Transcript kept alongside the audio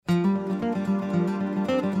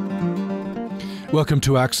Welcome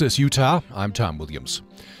to Access Utah. I'm Tom Williams.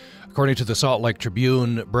 According to the Salt Lake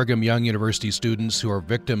Tribune, Brigham Young University students who are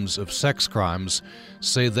victims of sex crimes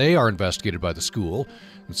say they are investigated by the school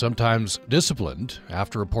and sometimes disciplined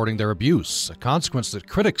after reporting their abuse, a consequence that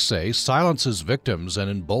critics say silences victims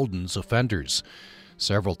and emboldens offenders.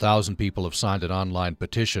 Several thousand people have signed an online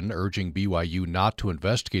petition urging BYU not to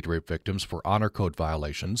investigate rape victims for honor code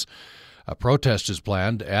violations. A protest is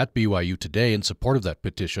planned at BYU today in support of that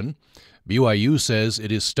petition. BYU says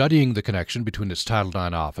it is studying the connection between its Title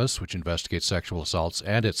IX office, which investigates sexual assaults,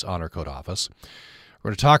 and its Honor Code office. We're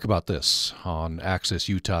going to talk about this on Access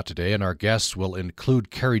Utah today, and our guests will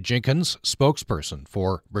include Carrie Jenkins, spokesperson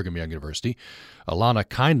for Brigham Young University, Alana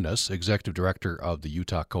Kindness, executive director of the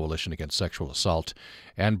Utah Coalition Against Sexual Assault,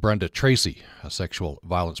 and Brenda Tracy, a sexual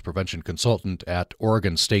violence prevention consultant at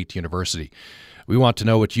Oregon State University. We want to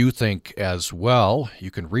know what you think as well. You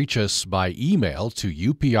can reach us by email to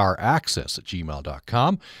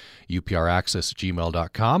upraccess@gmail.com,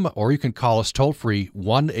 upraccess@gmail.com, or you can call us toll-free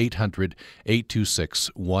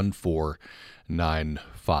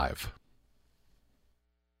 1-800-826-1495.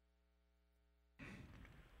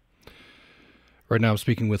 Right now I'm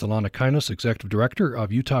speaking with Alana Kindness, Executive Director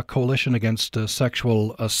of Utah Coalition Against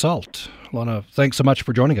Sexual Assault. Alana, thanks so much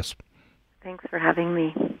for joining us. Thanks for having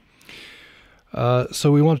me.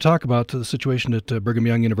 So we want to talk about the situation at Brigham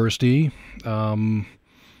Young University.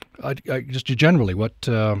 Just generally, what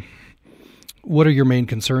are your main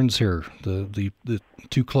concerns here? The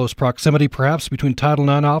too close proximity, perhaps, between Title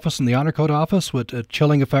IX office and the Honor Code office? What a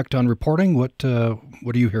chilling effect on reporting? What are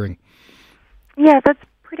you hearing? Yeah, that's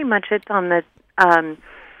pretty much it on the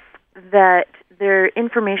that their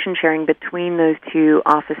information sharing between those two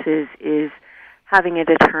offices is having a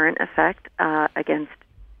deterrent effect against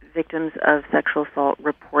victims of sexual assault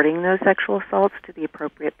reporting those sexual assaults to the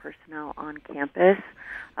appropriate personnel on campus.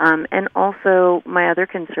 And also, my other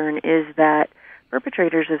concern is that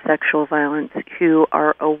perpetrators of sexual violence who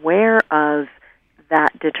are aware of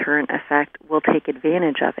that deterrent effect will take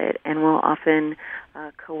advantage of it and will often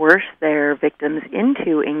coerce their victims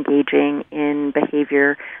into engaging in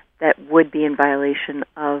behavior that would be in violation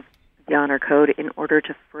of the Honor Code in order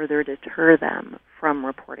to further deter them from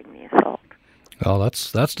reporting the assault. Oh,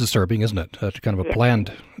 that's disturbing, isn't it? That's kind of a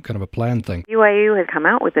planned thing. BYU has come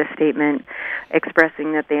out with a statement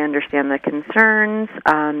expressing that they understand the concerns,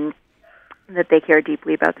 that they care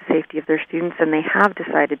deeply about the safety of their students, and they have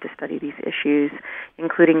decided to study these issues,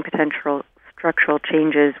 including potential structural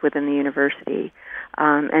changes within the university,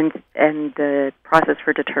 and the process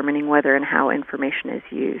for determining whether and how information is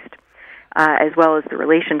used, as well as the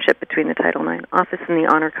relationship between the Title IX office and the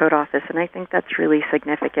Honor Code office, and I think that's really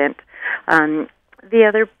significant. The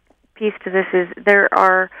other piece to this is there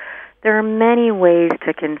are many ways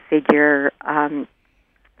to configure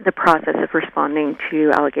the process of responding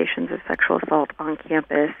to allegations of sexual assault on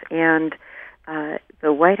campus, and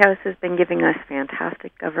the White House has been giving us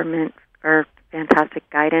fantastic guidance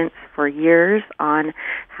for years on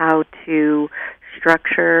how to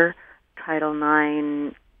structure Title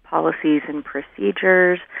IX policies and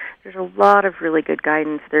procedures. There's a lot of really good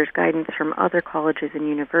guidance. There's guidance from other colleges and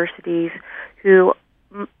universities who,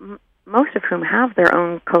 most of whom have their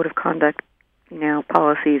own code of conduct,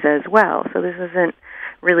 policies as well. So this isn't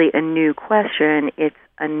really a new question. It's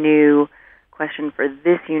a new question for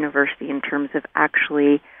this university in terms of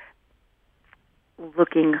actually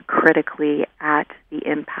looking critically at the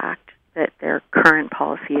impact that their current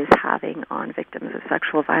policy is having on victims of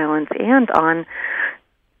sexual violence and on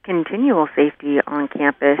continual safety on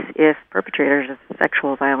campus if perpetrators of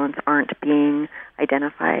sexual violence aren't being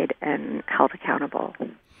identified and held accountable.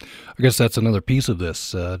 I guess that's another piece of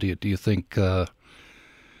this. Do you think the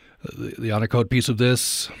Honor Code piece of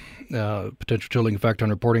this, potential chilling effect on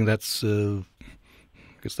reporting, that's I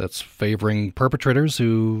guess that's favoring perpetrators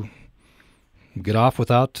who get off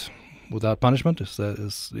without punishment?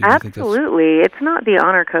 Absolutely. It's not the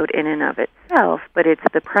Honor Code in and of itself, but it's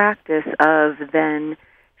the practice of then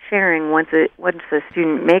sharing once a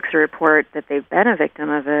student makes a report that they've been a victim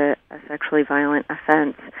of a sexually violent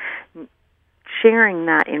offense, sharing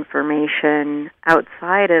that information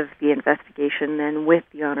outside of the investigation then with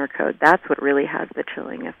the Honor Code. That's what really has the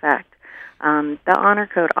chilling effect. The Honor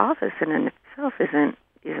Code office in and of itself isn't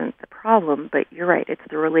the problem, but you're right, it's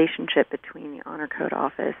the relationship between the Honor Code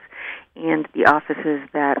office and the offices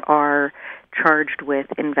that are charged with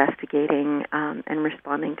investigating and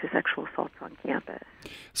responding to sexual assaults on campus.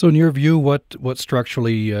 So in your view, what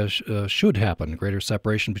structurally should happen? Greater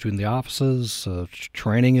separation between the offices,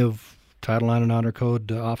 training of Title IX and Honor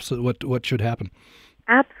Code offices? What should happen?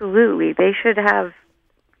 Absolutely. They should have,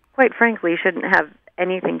 quite frankly, shouldn't have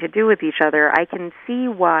anything to do with each other. I can see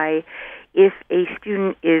why, if a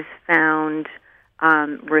student is found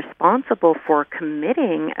responsible for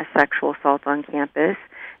committing a sexual assault on campus,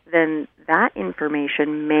 then that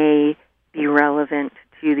information may be relevant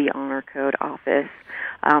to the Honor Code office.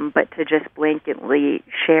 But to just blanketly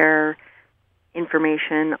share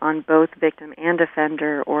information on both victim and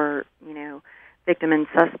offender, or, victim and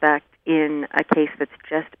suspect in a case that's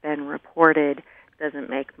just been reported, doesn't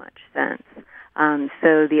make much sense.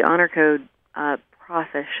 So the Honor Code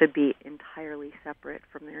process should be entirely separate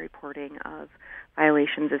from the reporting of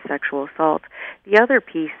violations of sexual assault. The other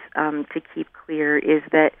piece to keep clear is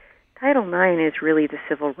that Title IX is really the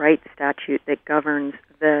civil rights statute that governs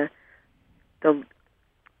the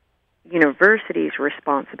university's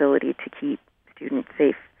responsibility to keep students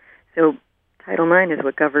safe. So Title IX is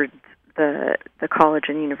what governs the college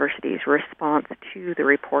and university's response to the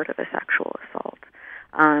report of a sexual assault.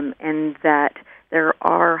 And that there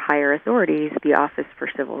are higher authorities, the Office for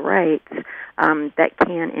Civil Rights, that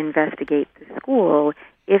can investigate the school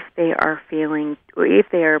if they are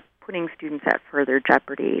putting students at further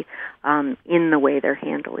jeopardy in the way they're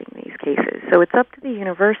handling these cases. So it's up to the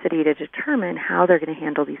university to determine how they're going to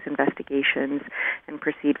handle these investigations and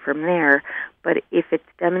proceed from there. But if it's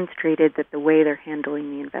demonstrated that the way they're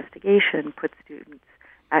handling the investigation puts students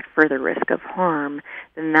at further risk of harm,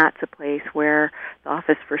 then that's a place where the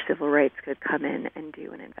Office for Civil Rights could come in and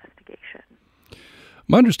do an investigation.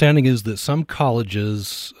 My understanding is that some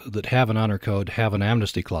colleges that have an honor code have an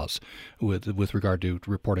amnesty clause with regard to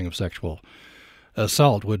reporting of sexual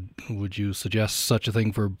assault. Would you suggest such a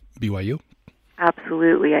thing for BYU?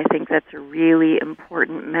 Absolutely. I think that's a really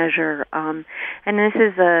important measure. And this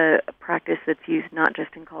is a practice that's used not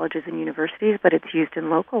just in colleges and universities, but it's used in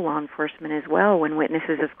local law enforcement as well. When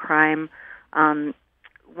witnesses of crime,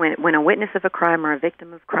 when a witness of a crime or a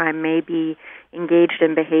victim of crime may be engaged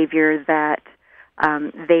in behavior that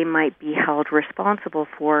they might be held responsible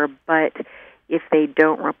for, but if they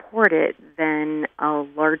don't report it, then a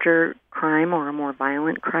larger crime or a more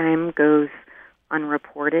violent crime goes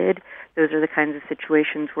unreported. Those are the kinds of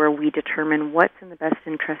situations where we determine what's in the best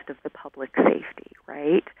interest of the public safety,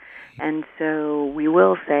 right? And so we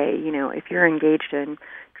will say, if you're engaged in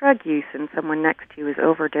drug use and someone next to you is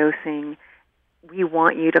overdosing, we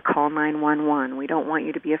want you to call 911. We don't want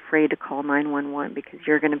you to be afraid to call 911 because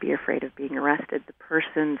you're going to be afraid of being arrested. The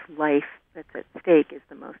person's life that's at stake is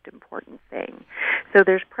the most important thing. So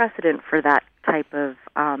there's precedent for that type of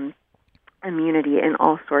immunity in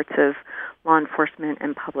all sorts of law enforcement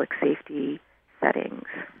and public safety settings.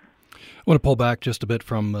 I want to pull back just a bit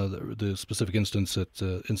from the specific instances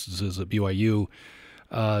at BYU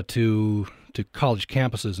to college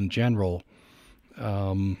campuses in general.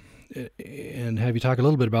 And have you talk a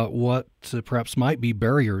little bit about what perhaps might be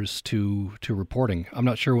barriers to reporting? I'm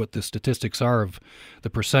not sure what the statistics are of the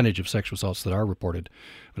percentage of sexual assaults that are reported,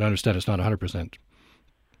 but I understand it's not 100%.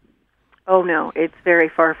 Oh, no, it's very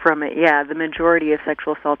far from it. Yeah, the majority of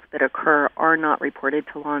sexual assaults that occur are not reported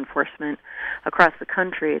to law enforcement. Across the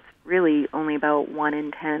country, it's really only about 1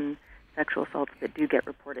 in 10 sexual assaults that do get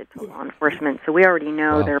reported to law enforcement. So we already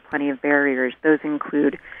know there are plenty of barriers. Those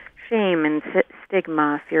include shame and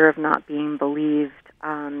stigma, fear of not being believed,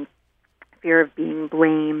 fear of being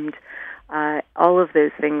blamed. All of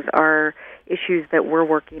those things are issues that we're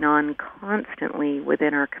working on constantly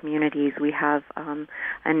within our communities. We have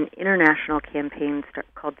an international campaign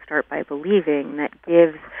called Start by Believing that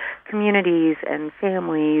gives communities and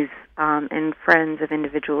families and friends of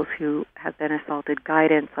individuals who have been assaulted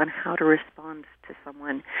guidance on how to respond to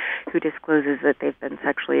someone who discloses that they've been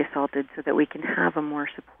sexually assaulted, so that we can have a more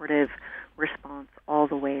supportive response all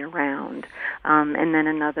the way around. And then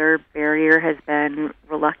another barrier has been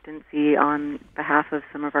reluctancy on behalf of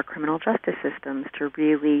some of our criminal justice systems to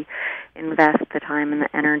really invest the time and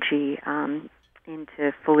the energy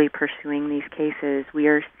into fully pursuing these cases. We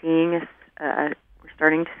are seeing we're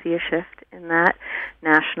starting to see a shift in that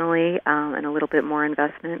nationally, and a little bit more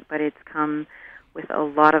investment, but it's come with a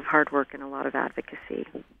lot of hard work and a lot of advocacy.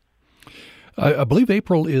 I believe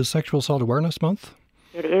April is Sexual Assault Awareness Month.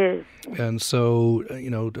 It is. And so,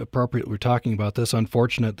 appropriate, we're talking about this.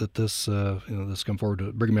 Unfortunate that this come forward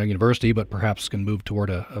to Brigham Young University, but perhaps can move toward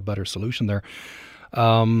a better solution there.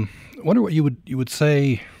 I wonder what you would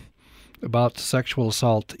say about sexual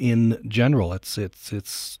assault in general. I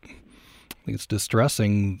think it's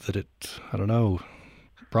distressing that the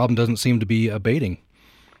problem doesn't seem to be abating.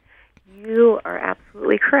 You are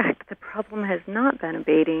absolutely correct. The problem has not been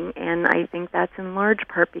abating, and I think that's in large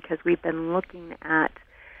part because we've been looking at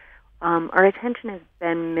our attention has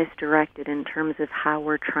been misdirected in terms of how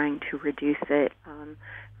we're trying to reduce it.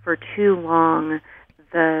 For too long,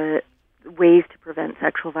 the ways to prevent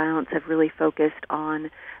sexual violence have really focused on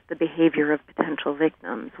the behavior of potential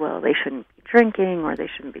victims. Well, they shouldn't be drinking, or they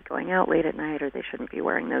shouldn't be going out late at night, or they shouldn't be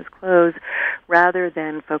wearing those clothes, rather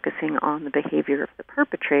than focusing on the behavior of the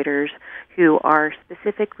perpetrators, who are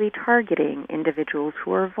specifically targeting individuals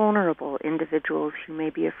who are vulnerable, individuals who may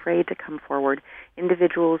be afraid to come forward,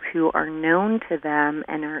 individuals who are known to them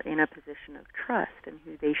and are in a position of trust and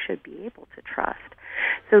who they should be able to trust.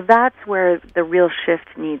 So that's where the real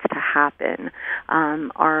shift needs to happen.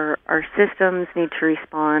 Our systems need to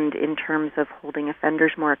respond in terms of holding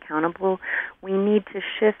offenders more accountable. We need to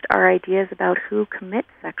shift our ideas about who commits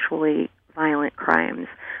sexually violent crimes.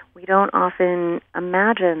 We don't often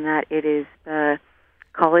imagine that it is the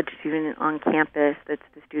college student on campus that's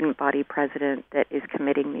the student body president that is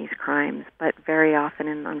committing these crimes, but very often,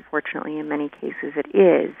 and unfortunately in many cases, it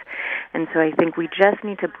is. And so I think we just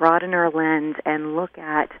need to broaden our lens and look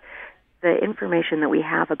at the information that we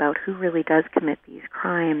have about who really does commit these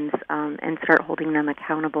crimes, and start holding them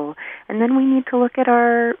accountable. And then we need to look at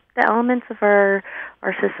the elements of our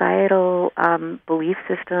societal belief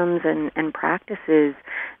systems and practices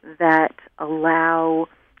that allow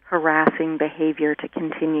harassing behavior to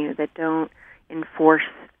continue, that don't enforce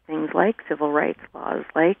things like civil rights laws,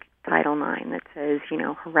 like Title IX, that says,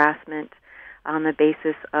 harassment on the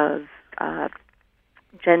basis of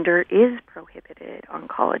gender is prohibited on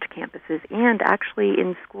college campuses and actually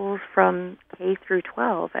in schools from K through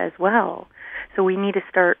 12 as well. So we need to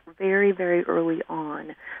start very, very early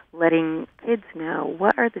on letting kids know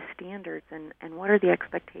what are the standards and what are the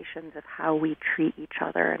expectations of how we treat each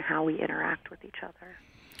other and how we interact with each other.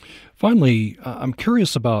 Finally, I'm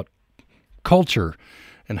curious about culture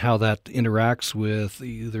and how that interacts with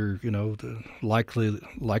either, the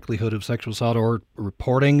likelihood of sexual assault or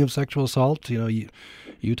reporting of sexual assault.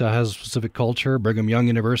 Utah has a specific culture. Brigham Young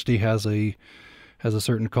University has a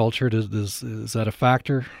certain culture. Is that a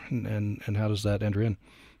factor, and how does that enter in?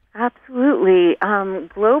 Absolutely.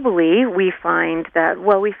 Globally, we find that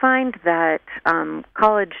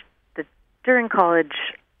during college.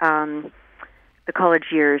 The college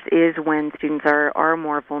years is when students are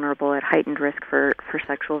more vulnerable, at heightened risk for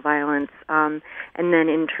sexual violence. And then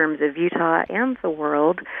in terms of Utah and the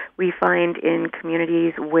world, we find in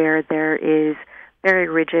communities where there is very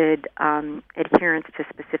rigid adherence to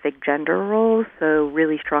specific gender roles, so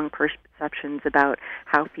really strong perceptions about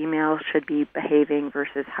how females should be behaving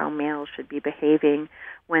versus how males should be behaving,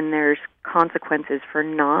 when there's consequences for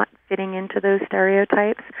not fitting into those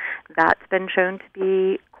stereotypes, that's been shown to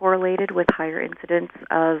be correlated with higher incidence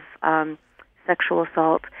of sexual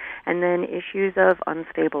assault. And then issues of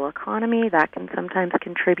unstable economy, that can sometimes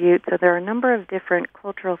contribute. So there are a number of different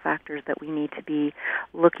cultural factors that we need to be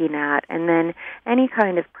looking at. And then any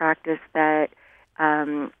kind of practice that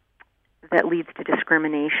leads to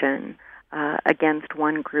discrimination against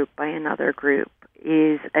one group by another group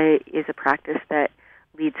is a practice that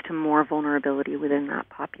leads to more vulnerability within that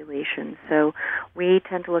population. So we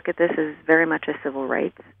tend to look at this as very much a civil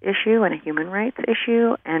rights issue and a human rights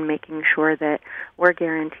issue, and making sure that we're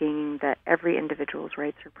guaranteeing that every individual's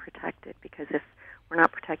rights are protected, because if we're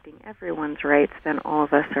not protecting everyone's rights, then all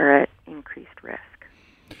of us are at increased risk.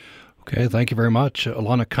 Okay, thank you very much.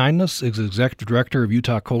 Alana Kindness is Executive Director of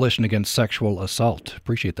Utah Coalition Against Sexual Assault.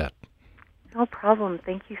 Appreciate that. No problem.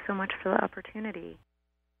 Thank you so much for the opportunity.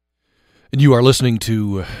 And you are listening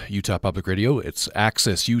to Utah Public Radio. It's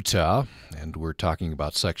Access Utah, and we're talking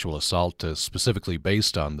about sexual assault, specifically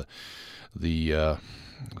based on the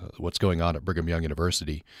what's going on at Brigham Young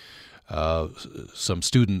University. Some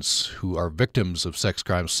students who are victims of sex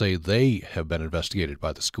crimes say they have been investigated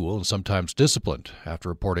by the school and sometimes disciplined after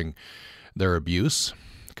reporting their abuse.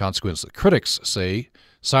 The consequence that critics say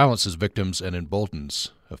silences victims and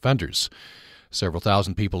emboldens offenders. Several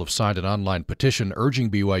thousand people have signed an online petition urging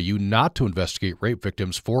BYU not to investigate rape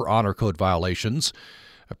victims for honor code violations.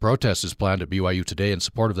 A protest is planned at BYU today in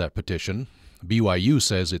support of that petition. BYU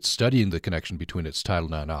says it's studying the connection between its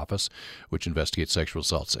Title IX office, which investigates sexual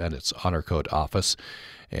assaults, and its honor code office.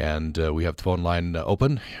 And we have the phone line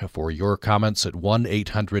open for your comments at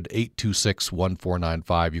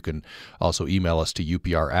 1-800-826-1495. You can also email us to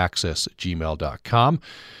upraccess@gmail.com.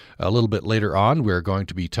 A little bit later on, we're going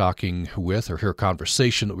to be talking with, or hear a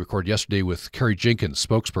conversation that we recorded yesterday with Carrie Jenkins,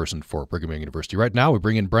 spokesperson for Brigham Young University. Right now, we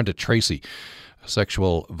bring in Brenda Tracy, a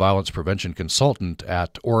sexual violence prevention consultant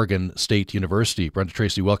at Oregon State University. Brenda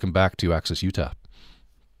Tracy, welcome back to Access Utah.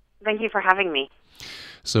 Thank you for having me.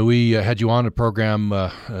 So we had you on a program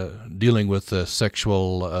dealing with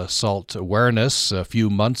sexual assault awareness a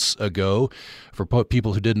few months ago. For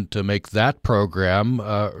people who didn't make that program,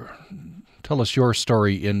 tell us your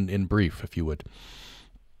story in brief, if you would.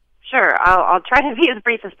 Sure. I'll try to be as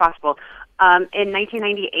brief as possible. In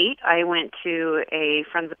 1998, I went to a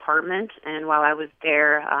friend's apartment, and while I was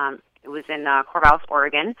there, it was in Corvallis,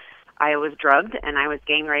 Oregon, I was drugged, and I was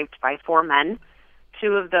gang raped by 4 men.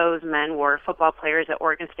 2 of those men were football players at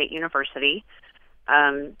Oregon State University.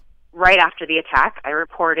 Right after the attack, I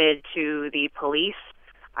reported to the police.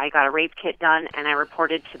 I got a rape kit done, and I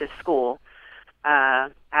reported to the school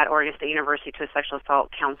at Oregon State University to a sexual assault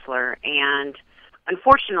counselor. And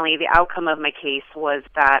unfortunately, the outcome of my case was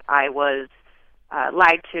that I was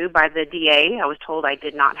lied to by the DA. I was told I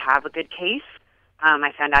did not have a good case.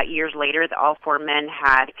 I found out years later that all 4 men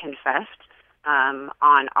had confessed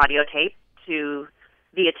on audio tape to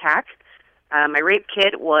the attack. My rape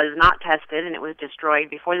kit was not tested, and it was destroyed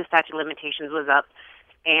before the statute of limitations was up.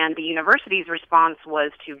 And the university's response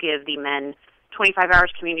was to give the men 25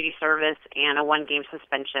 hours community service and a 1-game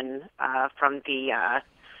suspension from the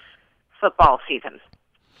football season.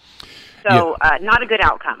 So not a good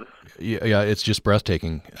outcome. Yeah, it's just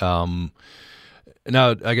breathtaking.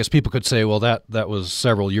 Now, I guess people could say, well, that was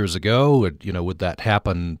several years ago. Would that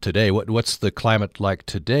happen today? What's the climate like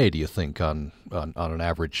today, do you think, on an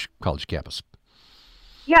average college campus?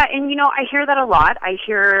 Yeah, and, I hear that a lot. I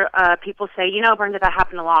hear people say, Brenda, that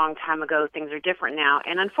happened a long time ago. Things are different now.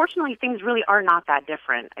 And unfortunately, things really are not that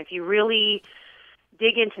different. If you really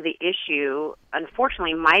dig into the issue,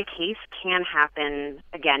 unfortunately, my case can happen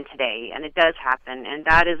again today, and it does happen. And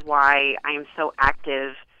that is why I am so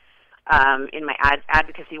active in my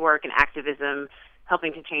advocacy work and activism,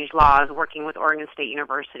 helping to change laws, working with Oregon State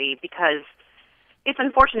University, because it's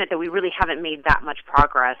unfortunate that we really haven't made that much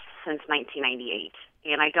progress since 1998.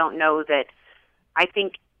 And I don't know that, I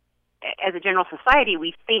think as a general society,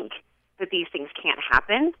 we think that these things can't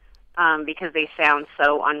happen because they sound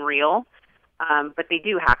so unreal, but they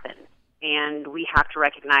do happen. And we have to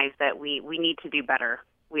recognize that we need to do better.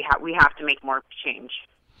 We have to make more change.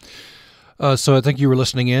 So I think you were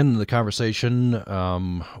listening in the conversation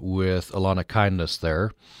with Alana Kindness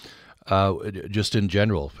there. Just in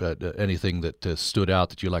general, anything that stood out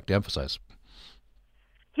that you'd like to emphasize?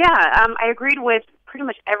 Yeah, I agreed with pretty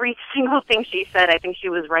much every single thing she said. I think she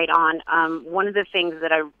was right on. One of the things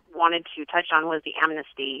that I wanted to touch on was the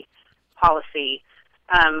amnesty policy.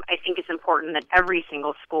 I think it's important that every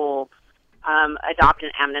single school adopt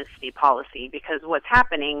an amnesty policy, because what's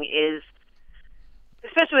happening is,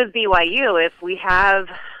 especially with BYU, if we have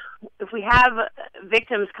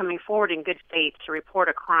victims coming forward in good faith to report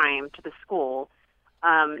a crime to the school,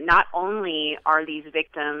 not only are these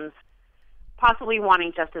victims possibly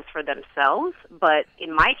wanting justice for themselves, but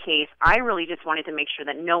in my case, I really just wanted to make sure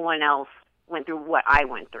that no one else went through what I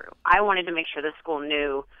went through. I wanted to make sure the school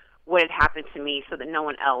knew what had happened to me so that no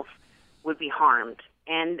one else would be harmed.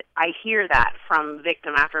 And I hear that from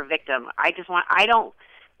victim after victim.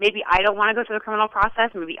 Maybe I don't want to go through the criminal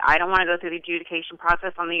process. Maybe I don't want to go through the adjudication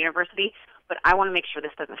process on the university, but I want to make sure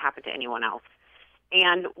this doesn't happen to anyone else.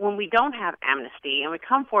 And when we don't have amnesty and we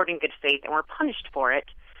come forward in good faith and we're punished for it,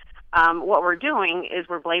 what we're doing is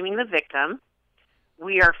we're blaming the victim.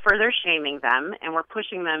 We are further shaming them, and we're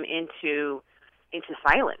pushing them into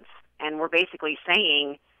silence. And we're basically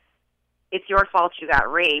saying, it's your fault you got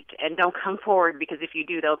raped, and don't come forward, because if you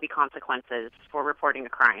do, there'll be consequences for reporting a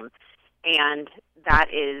crime. And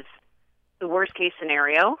that is the worst case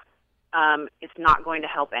scenario. It's not going to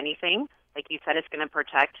help anything. Like you said, it's going to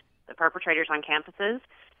protect the perpetrators on campuses.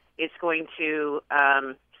 It's going to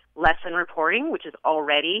lessen reporting, which is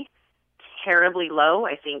already terribly low.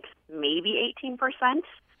 I think maybe 18%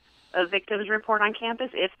 of victims report on campus,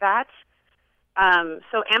 if that.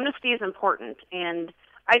 So amnesty is important. And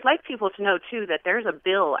I'd like people to know, too, that there's a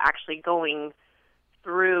bill actually going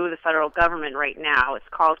through the federal government right now. It's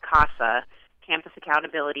called CASA, Campus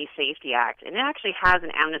Accountability Safety Act, and it actually has an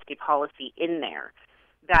amnesty policy in there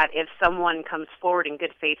that if someone comes forward in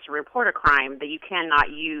good faith to report a crime, that you cannot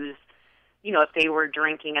use, if they were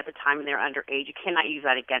drinking at the time and they're underage, you cannot use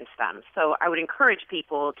that against them. So I would encourage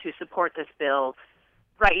people to support this bill,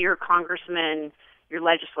 write your congressmen, your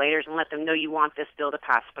legislators, and let them know you want this bill to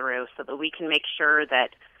pass through so that we can make sure that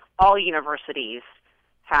all universities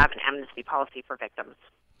have an amnesty policy for victims.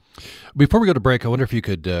 Before we go to break, I wonder if you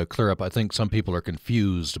could clear up. I think some people are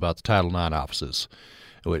confused about the Title IX offices.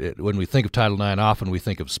 When we think of Title IX, often we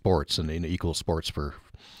think of sports and equal sports for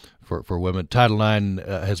women. Title IX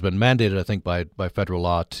has been mandated, I think, by federal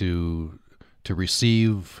law to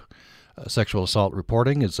receive sexual assault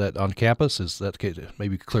reporting. Is that on campus? Is that the case?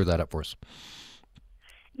 Maybe clear that up for us.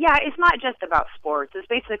 Yeah, it's not just about sports. It's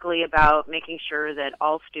basically about making sure that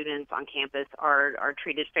all students on campus are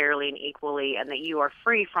treated fairly and equally, and that you are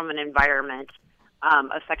free from an environment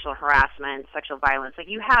of sexual harassment, sexual violence. Like,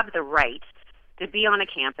 you have the right to be on a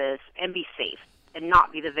campus and be safe and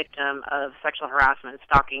not be the victim of sexual harassment,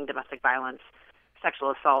 stalking, domestic violence,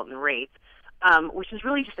 sexual assault, and rape, which is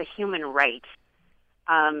really just a human right.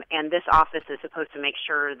 And this office is supposed to make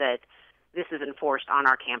sure that this is enforced on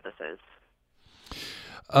our campuses.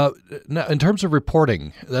 Now, in terms of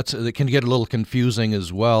reporting, that can get a little confusing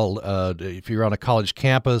as well. If you're on a college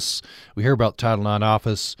campus, we hear about the Title IX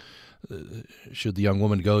office. Should the young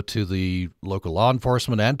woman go to the local law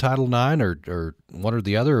enforcement and Title IX, or one or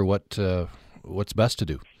the other, or what's best to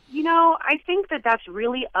do? You know, I think that that's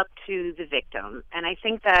really up to the victim, and I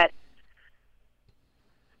think that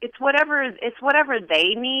it's whatever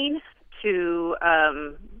they need to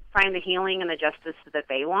find the healing and the justice that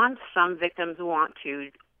they want. Some victims want to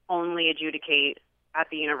only adjudicate at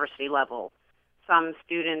the university level. Some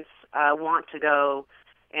students want to go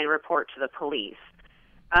and report to the police.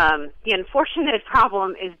 The unfortunate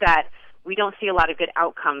problem is that we don't see a lot of good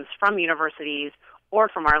outcomes from universities or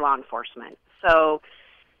from our law enforcement. So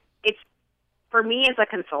it's, for me as a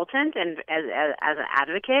consultant and as an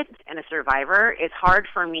advocate and a survivor, it's hard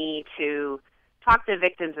for me to talk to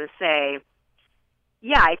victims and say,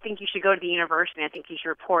 yeah, I think you should go to the university, I think you should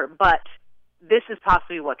report, but this is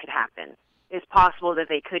possibly what could happen. It's possible that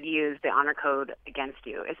they could use the honor code against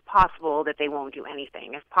you. It's possible that they won't do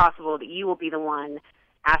anything. It's possible that you will be the one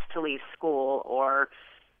asked to leave school or,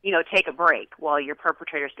 take a break while your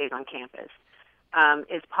perpetrator stays on campus.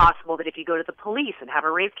 It's possible that if you go to the police and have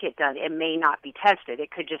a rape kit done, it may not be tested. It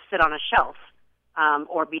could just sit on a shelf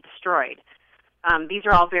or be destroyed. These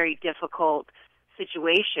are all very difficult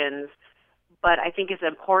situations, but I think it's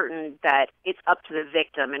important that it's up to the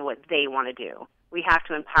victim and what they want to do. We have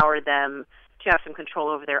to empower them to have some control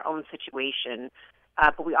over their own situation,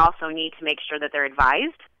 but we also need to make sure that they're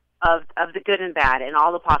advised of the good and bad and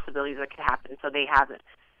all the possibilities that could happen, so they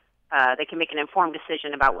can make an informed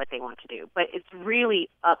decision about what they want to do. But it's really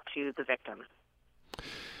up to the victim.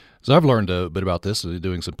 So I've learned a bit about this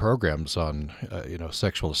doing some programs on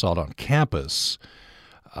sexual assault on campus.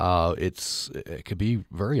 It can be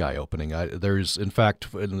very eye-opening. There's, in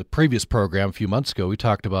fact, in the previous program a few months ago, we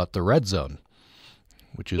talked about the red zone,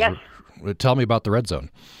 which is, yes. Tell me about the red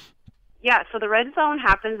zone. Yeah, so the red zone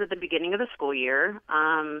happens at the beginning of the school year.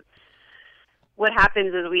 What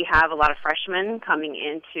happens is we have a lot of freshmen coming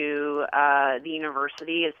into the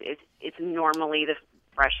university. It's normally the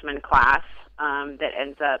freshman class that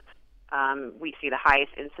ends up, we see the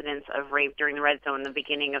highest incidence of rape during the red zone in the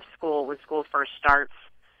beginning of school when school first starts.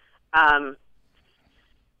 And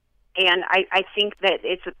I think that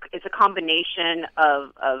it's a combination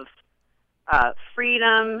of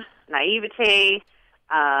freedom, naivete,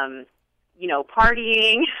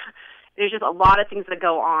 partying. There's just a lot of things that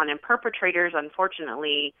go on, and perpetrators,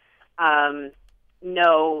 unfortunately,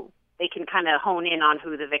 know they can kind of hone in on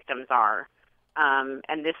who the victims are.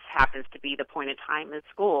 And this happens to be the point of time in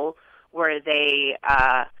school where they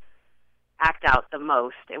act out the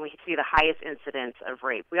most, and we see the highest incidence of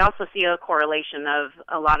rape. We also see a correlation of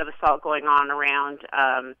a lot of assault going on around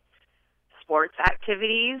sports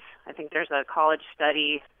activities. I think there's a college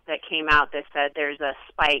study that came out that said there's a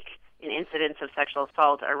spike in incidents of sexual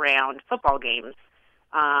assault around football games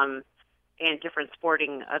and different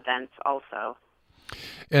sporting events also.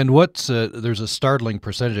 And there's a startling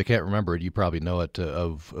percentage, I can't remember it, you probably know it,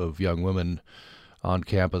 of young women on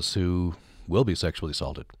campus who will be sexually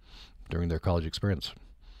assaulted during their college experience.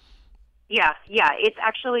 Yeah, it's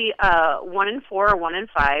actually 1 in 4 or 1 in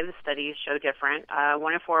 5. The studies show different.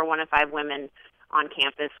 1 in 4 or 1 in 5 women on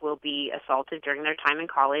campus will be assaulted during their time in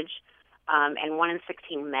college, and 1 in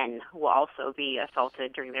 16 men will also be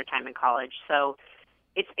assaulted during their time in college. So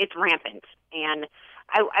it's rampant, and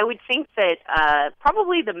I would think that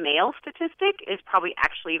probably the male statistic is probably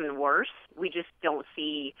actually even worse. We just don't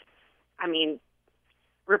see.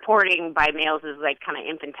 Reporting by males is like kind of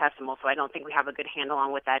infinitesimal, so I don't think we have a good handle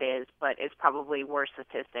on what that is, but it's probably worse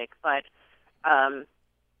statistic. But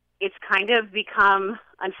it's kind of become,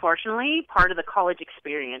 unfortunately, part of the college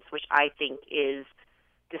experience, which I think is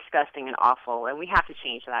disgusting and awful, and we have to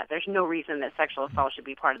change that. There's no reason that sexual assault should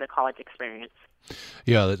be part of the college experience.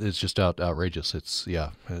 Yeah, it's just outrageous. It's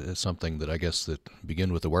something that I guess that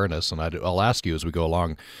begin with awareness, and I'll ask you as we go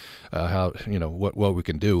along how what we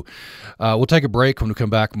can do. We'll take a break. When we come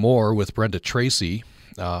back, more with Brenda Tracy,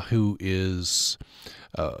 who is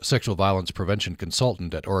sexual violence prevention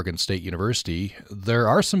consultant at Oregon State University. There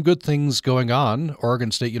are some good things going on. Oregon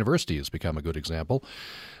State University has become a good example.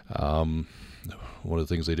 One of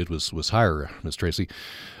the things they did was hire Ms. Tracy.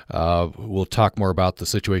 We'll talk more about the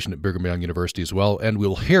situation at Brigham Young University as well, and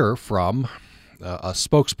we'll hear from a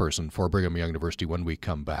spokesperson for Brigham Young University, when we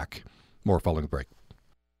come back. More following the break.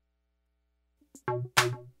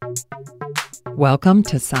 Welcome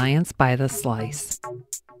to Science by the Slice.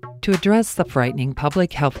 To address the frightening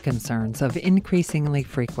public health concerns of increasingly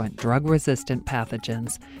frequent drug-resistant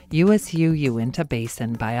pathogens, USU Uinta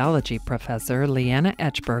Basin biology professor Leanna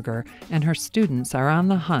Etchberger and her students are on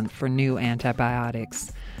the hunt for new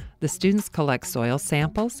antibiotics. The students collect soil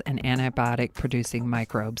samples and antibiotic-producing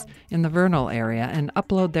microbes in the vernal area and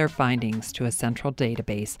upload their findings to a central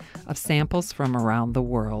database of samples from around the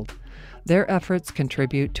world. Their efforts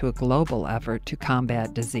contribute to a global effort to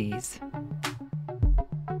combat disease.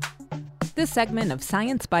 This segment of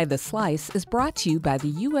Science by the Slice is brought to you by the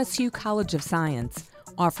USU College of Science,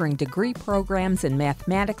 offering degree programs in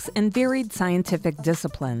mathematics and varied scientific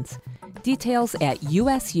disciplines. Details at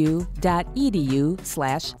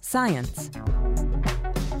usu.edu/science.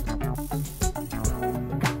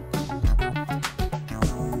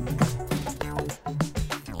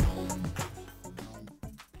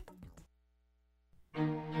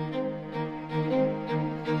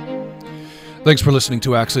 Thanks for listening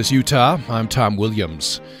to Access Utah. I'm Tom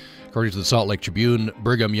Williams. According to the Salt Lake Tribune,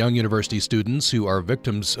 Brigham Young University students who are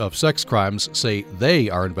victims of sex crimes say they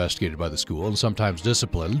are investigated by the school and sometimes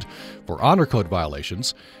disciplined for honor code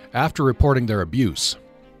violations after reporting their abuse,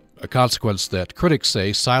 a consequence that critics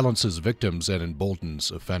say silences victims and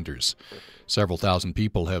emboldens offenders. Several thousand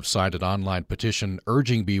people have signed an online petition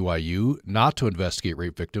urging BYU not to investigate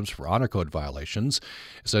rape victims for honor code violations,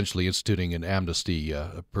 essentially instituting an amnesty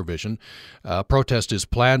provision. A protest is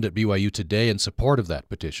planned at BYU today in support of that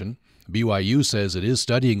petition. BYU says it is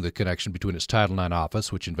studying the connection between its Title IX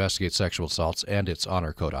office, which investigates sexual assaults, and its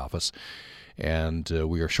honor code office. And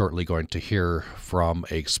we are shortly going to hear from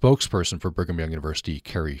a spokesperson for Brigham Young University,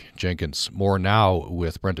 Carrie Jenkins. More now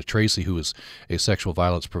with Brenda Tracy, who is a sexual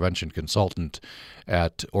violence prevention consultant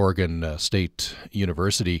at Oregon State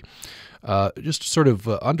University. Just to sort of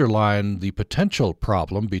underline the potential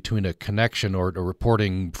problem between a connection or a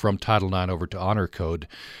reporting from Title IX over to honor code,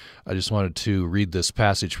 I just wanted to read this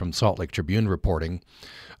passage from Salt Lake Tribune reporting.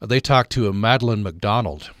 They talked to a Madeline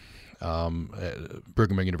McDonald,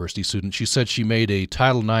 Brigham Young University student. She said she made a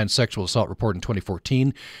Title IX sexual assault report in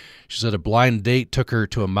 2014. She said a blind date took her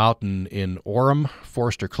to a mountain in Orem,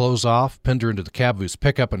 forced her clothes off, pinned her into the cab of his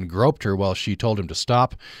pickup, and groped her while she told him to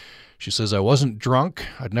stop. She says, I wasn't drunk.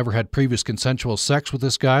 I'd never had previous consensual sex with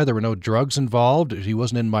this guy. There were no drugs involved. He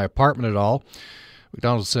wasn't in my apartment at all.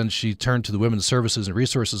 McDonald said she turned to the Women's Services and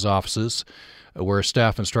Resources offices, where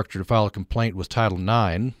staff instructed her to file a complaint with Title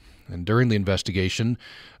IX. And during the investigation,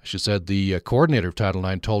 she said the coordinator of Title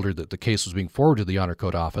IX told her that the case was being forwarded to the Honor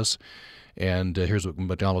Code office. And here's what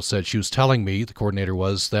McDonald said. She was telling me, the coordinator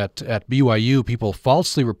was, that at BYU, people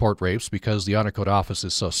falsely report rapes because the Honor Code office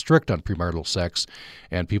is so strict on premarital sex,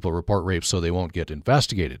 and people report rapes so they won't get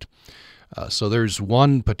investigated. So there's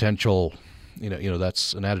one potential,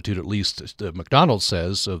 that's an attitude, at least McDonald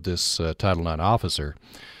says, of this Title IX officer.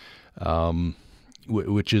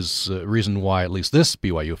 Which is a reason why at least this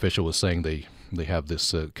BYU official was saying they have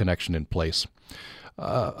this connection in place.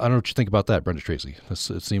 I don't know what you think about that, Brenda Tracy. It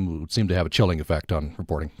would seem to have a chilling effect on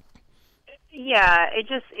reporting. Yeah, it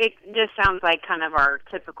just sounds like kind of our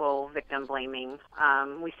typical victim blaming.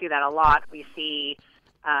 We see that a lot. We see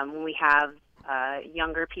when we have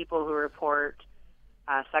younger people who report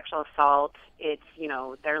sexual assault, it's,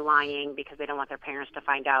 they're lying because they don't want their parents to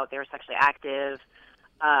find out they were sexually active.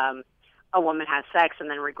 A woman has sex and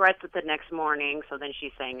then regrets it the next morning, so then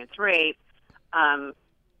she's saying it's rape.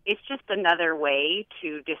 It's just another way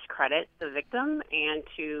to discredit the victim and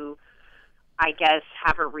to, I guess,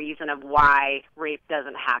 have a reason of why rape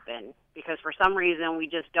doesn't happen. Because for some reason, we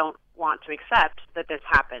just don't want to accept that this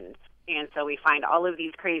happened. And so we find all of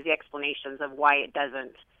these crazy explanations of why it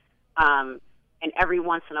doesn't. And every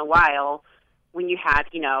once in a while, when you have,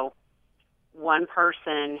 one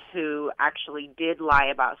person who actually did lie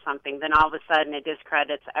about something, then all of a sudden it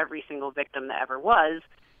discredits every single victim that ever was,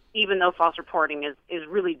 even though false reporting is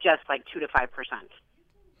really just like 2 to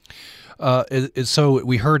 5%. So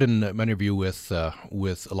we heard in an interview with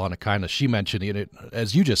Alana Kindness, she mentioned,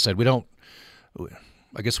 as you just said,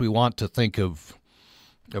 I guess we want to think of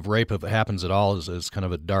rape, if it happens at all, as kind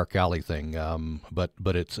of a dark alley thing.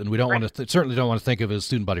 But it's, and we don't want to certainly don't want to think of it as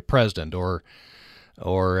student body president or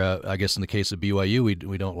I guess in the case of BYU,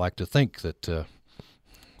 we don't like to think that.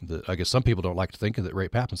 I guess some people don't like to think that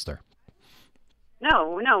rape happens there.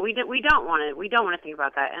 No, we don't want to. We don't want to think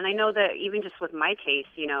about that. And I know that even just with my case,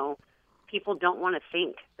 people don't want to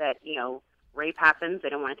think that rape happens. They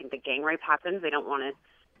don't want to think that gang rape happens. They don't want to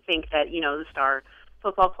think that just our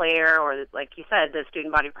football player or, like you said, the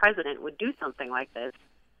student body president would do something like this.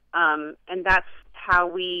 And that's how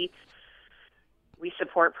we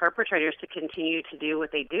support perpetrators to continue to do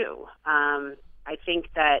what they do. I think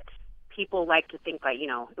that people like to think like,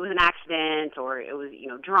 it was an accident or it was,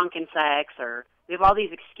 drunken sex, or we have all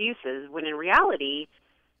these excuses, when in reality,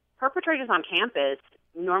 perpetrators on campus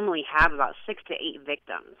normally have about 6 to 8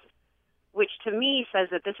 victims, which to me says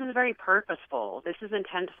that this is very purposeful, this is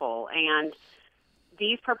intentful, and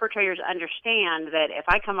these perpetrators understand that if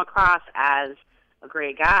I come across as a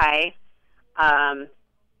great guy,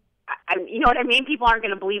 you know what I mean? People aren't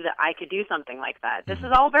going to believe that I could do something like that. This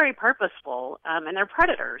is all very purposeful, and they're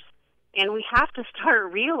predators. And we have to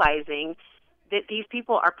start realizing that these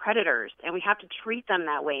people are predators, and we have to treat them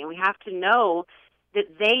that way, and we have to know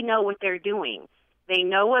that they know what they're doing. They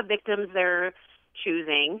know what victims they're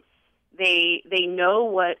choosing. They know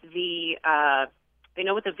what the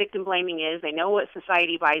victim blaming is. They know what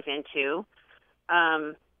society buys into,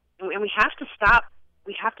 and we have to stop.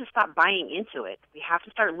 We have to stop buying into it. We have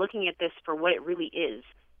to start looking at this for what it really is.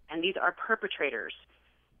 And these are perpetrators,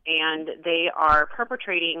 and they are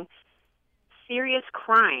perpetrating serious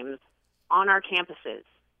crimes on our campuses,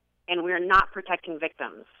 and we're not protecting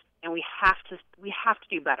victims. And we have to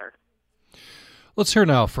do better. Let's hear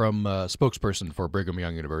now from a spokesperson for Brigham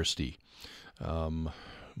Young University.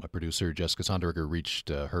 My producer, Jessica Sonderberger, reached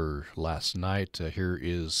her last night. Here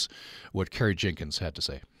is what Carrie Jenkins had to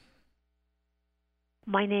say.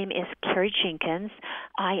 My name is Carrie Jenkins.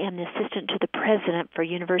 I am the assistant to the president for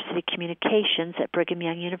university communications at Brigham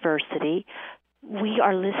Young University. We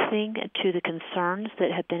are listening to the concerns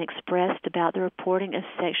that have been expressed about the reporting of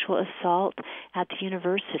sexual assault at the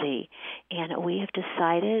university, and we have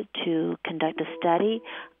decided to conduct a study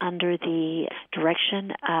under the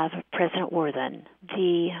direction of President Worthen.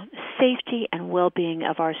 The safety and well-being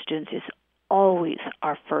of our students is always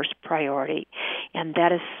our first priority, and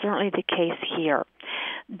that is certainly the case here.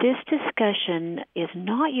 This discussion is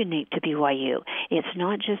not unique to BYU. It's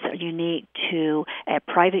not just unique to a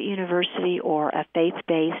private university or a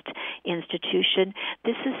faith-based institution.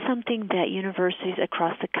 This is something that universities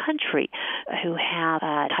across the country who have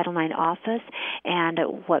a Title IX office and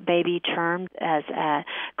what may be termed as a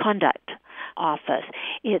conduct office.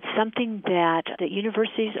 It's something that the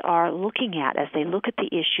universities are looking at as they look at the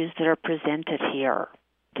issues that are presented here.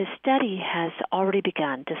 The study has already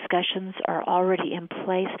begun. Discussions are already in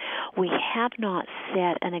place. We have not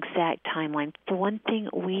set an exact timeline. For one thing,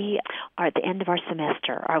 we are at the end of our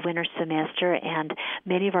semester, our winter semester, and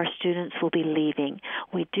many of our students will be leaving.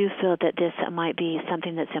 We do feel that this might be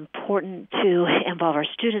something that's important to involve our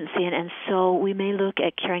students in, and so we may look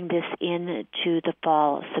at carrying this into the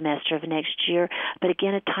fall semester of next year. But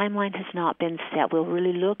again, a timeline has not been set. We'll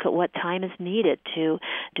really look at what time is needed to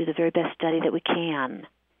do the very best study that we can.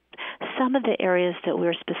 Some of the areas that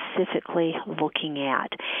we're specifically looking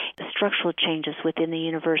at, the structural changes within the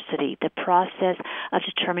university, the process of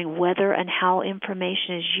determining whether and how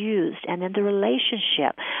information is used, and then the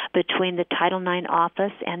relationship between the Title IX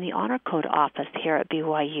office and the Honor Code office here at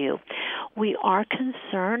BYU. We are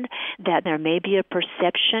concerned that there may be a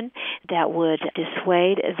perception that would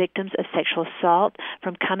dissuade victims of sexual assault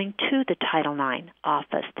from coming to the Title IX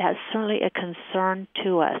office. That's certainly a concern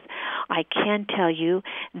to us. I can tell you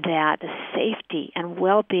that the safety and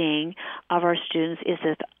well-being of our students is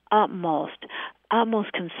of utmost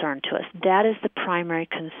concern to us. That is the primary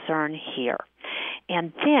concern here.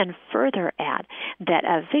 And then further add that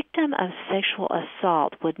a victim of sexual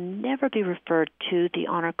assault would never be referred to the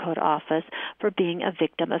Honor Code office for being a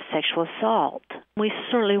victim of sexual assault. We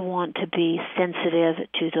certainly want to be sensitive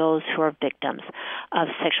to those who are victims of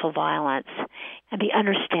sexual violence and be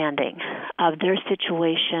understanding of their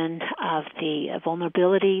situation, of the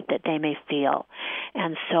vulnerability that they may feel.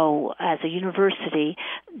 And so as a university,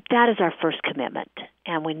 that is our first commitment,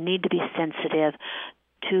 and we need to be sensitive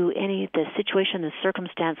to the situation, the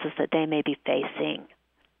circumstances that they may be facing.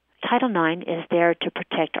 Title IX is there to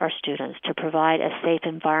protect our students, to provide a safe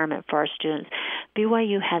environment for our students.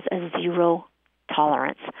 BYU has a zero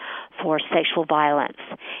tolerance for sexual violence,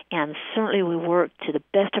 and certainly we work to the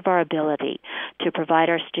best of our ability to provide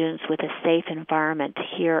our students with a safe environment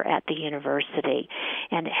here at the university,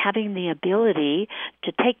 and having the ability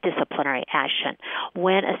to take disciplinary action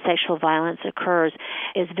when a sexual violence occurs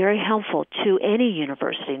is very helpful to any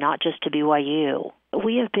university, not just to BYU.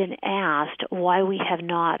 We have been asked why we have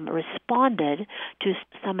not responded to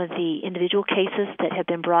some of the individual cases that have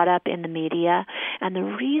been brought up in the media, and the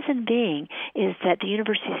reason being is that the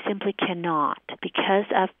university simply cannot. Because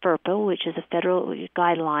of FERPA, which is a federal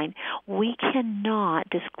guideline, we cannot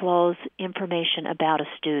disclose information about a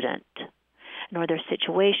student. nor their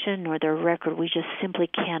situation, nor their record. We just simply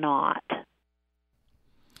cannot.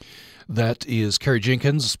 That is Carrie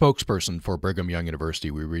Jenkins, spokesperson for Brigham Young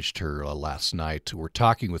University. We reached her last night. We're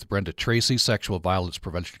talking with Brenda Tracy, sexual violence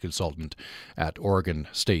prevention consultant at Oregon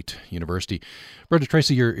State University. Brenda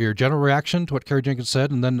Tracy, your general reaction to what Carrie Jenkins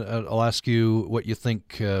said, and then I'll ask you what you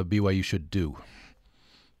think BYU should do.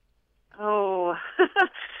 Oh,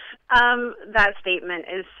 that statement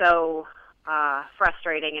is so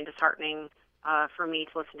frustrating and disheartening for me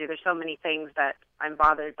to listen to. There's so many things that I'm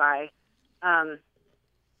bothered by.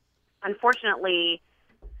 Unfortunately,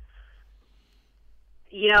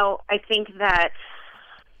 I think that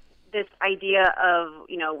this idea of,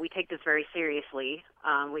 we take this very seriously.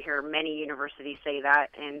 We hear many universities say that,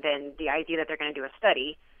 and then the idea that they're going to do a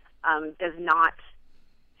study does not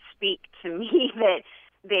speak to me that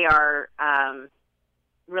they are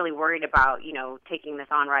really worried about, taking this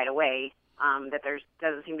on right away, that there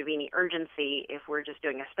doesn't seem to be any urgency if we're just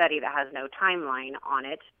doing a study that has no timeline on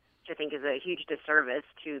it, which I think is a huge disservice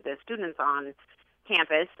to the students on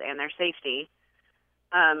campus and their safety.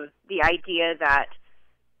 The idea that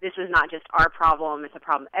this is not just our problem, it's a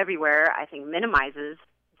problem everywhere, I think minimizes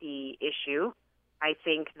the issue. I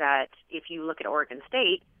think that if you look at Oregon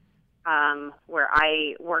State, where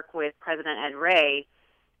I work with President Ed Ray,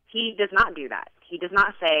 he does not do that. He does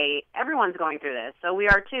not say, everyone's going through this, so we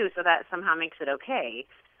are too, so that somehow makes it okay.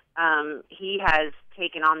 He has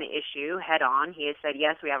taken on the issue head on. He has said,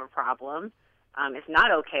 yes, we have a problem. It's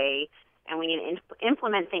not okay, and we need to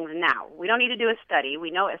implement things now. We don't need to do a study.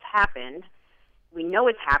 We know it's happened. We know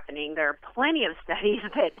it's happening. There are plenty of studies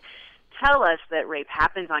that tell us that rape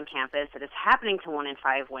happens on campus, that it's happening to 1 in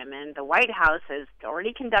 5 women. The White House has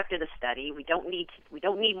already conducted a study. We don't need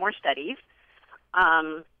more studies,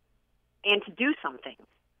 and to do something.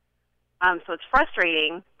 So it's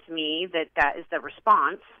frustrating to me that is the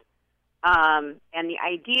response. And the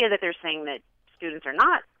idea that they're saying that students are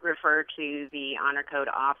not referred to the Honor Code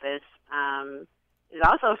office is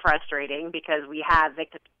also frustrating, because we have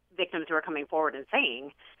victims who are coming forward and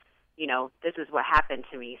saying, this is what happened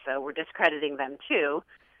to me, so we're discrediting them too.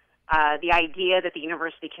 The idea that the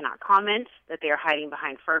university cannot comment, that they are hiding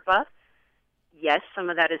behind FERPA, yes,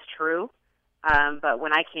 some of that is true. But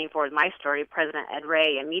when I came forward with my story, President Ed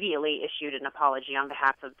Ray immediately issued an apology on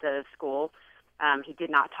behalf of the school. He did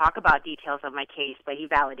not talk about details of my case, but he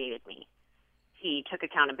validated me. He took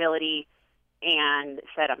accountability and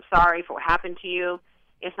said, I'm sorry for what happened to you.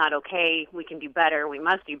 It's not okay. We can do better. We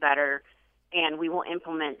must do better. And we will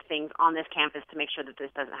implement things on this campus to make sure that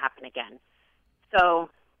this doesn't happen again. So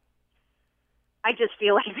I just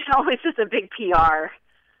feel like, it's just a big PR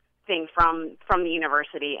thing from the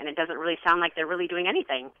university, and it doesn't really sound like they're really doing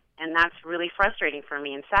anything. And that's really frustrating for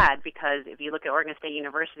me and sad, because if you look at Oregon State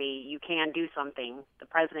University, you can do something. The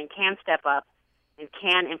president can step up and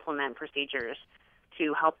can implement procedures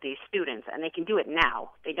to help these students, and they can do it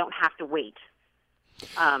now. They don't have to wait.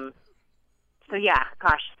 So yeah,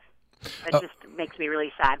 gosh, that just makes me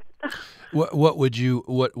really sad. What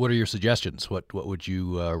are your suggestions? What would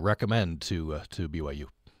you recommend to BYU?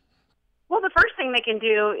 Well, the first thing they can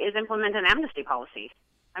do is implement an amnesty policy.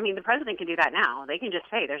 I mean, the president can do that now. They can just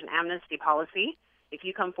say there's an amnesty policy. If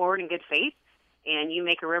you come forward in good faith and you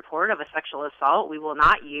make a report of a sexual assault, we will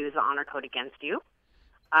not use the Honor Code against you.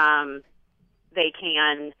 They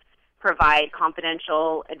can provide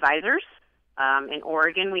confidential advisors. In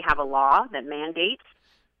Oregon, we have a law that mandates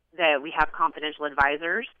that we have confidential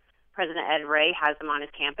advisors. President Ed Ray has them on his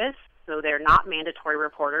campus, so they're not mandatory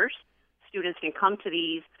reporters. Students can come to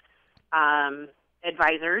these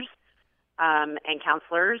advisors and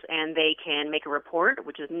counselors, and they can make a report,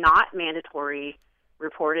 which is not mandatory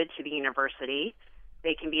reported to the university.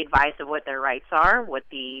 They can be advised of what their rights are, what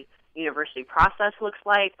the university process looks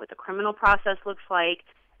like, what the criminal process looks like,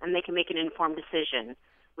 and they can make an informed decision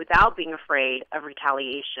without being afraid of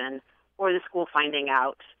retaliation or the school finding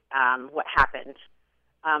out what happened.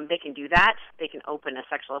 They can do that. They can open a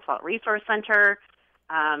sexual assault resource center.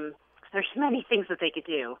 There's many things that they could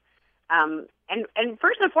do. And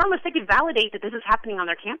first and foremost, they could validate that this is happening on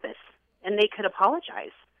their campus, and they could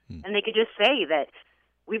apologize. And they could just say that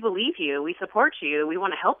we believe you, we support you, we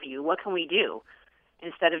want to help you, what can we do?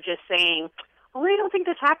 Instead of just saying, well, we don't think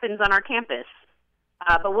this happens on our campus,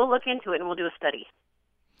 but we'll look into it and we'll do a study.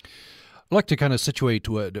 I'd like to kind of situate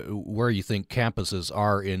where you think campuses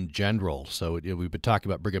are in general. So we've been talking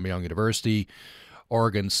about Brigham Young University,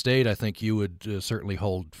 Oregon State. I think you would certainly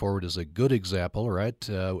hold forward as a good example, right?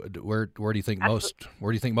 Where do you think most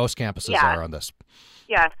campuses are on this?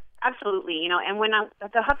 Yeah, absolutely. And when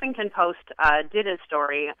the Huffington Post did a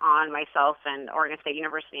story on myself and Oregon State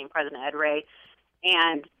University and President Ed Ray,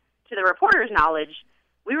 and to the reporter's knowledge,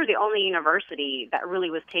 we were the only university that really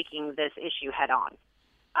was taking this issue head on.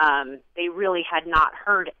 They really had not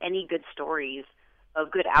heard any good stories of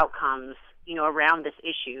good outcomes, around this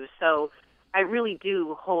issue. So I really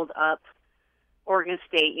do hold up Oregon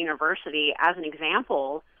State University as an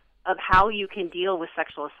example of how you can deal with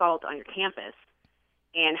sexual assault on your campus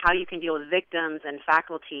and how you can deal with victims and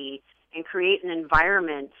faculty and create an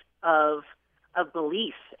environment of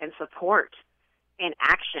belief and support and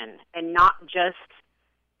action, and not just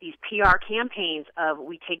these PR campaigns of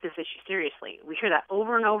we take this issue seriously. We hear that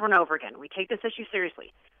over and over and over again. We take this issue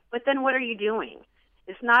seriously. But then what are you doing?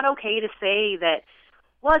 It's not okay to say that,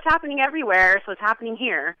 well, it's happening everywhere, so it's happening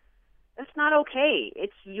here. That's not okay.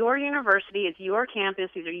 It's your university. It's your campus.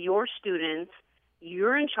 These are your students.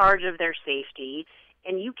 You're in charge of their safety,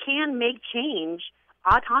 and you can make change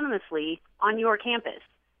autonomously on your campus.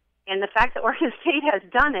 And the fact that Oregon State has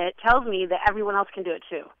done it tells me that everyone else can do it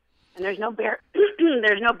too. And there's no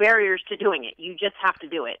there's no barriers to doing it. You just have to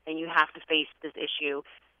do it, and you have to face this issue,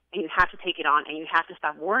 and you have to take it on, and you have to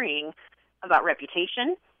stop worrying about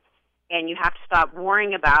reputation, and you have to stop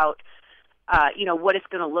worrying about what it's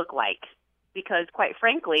going to look like. Because quite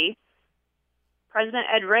frankly, President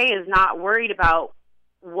Ed Ray is not worried about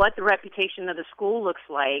what the reputation of the school looks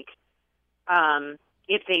like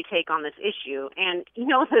if they take on this issue. And,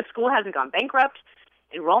 the school hasn't gone bankrupt.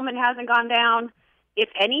 Enrollment hasn't gone down. If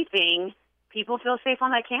anything, people feel safe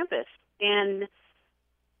on that campus. And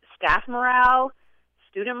staff morale,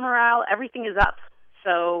 student morale, everything is up.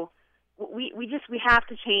 So we have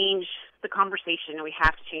to change the conversation, and we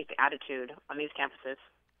have to change the attitude on these campuses.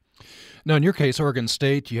 Now, in your case, Oregon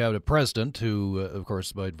State, you have a president who, of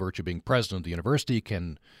course, by virtue of being president of the university,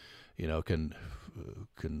 can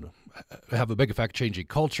have a big effect changing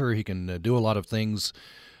culture. He can do a lot of things.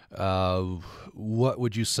 What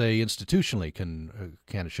would you say institutionally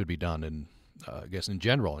should be done, in I guess in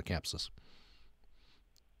general on campuses?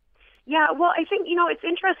 Yeah, well, I think it's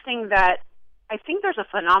interesting that I think there's a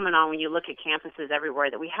phenomenon when you look at campuses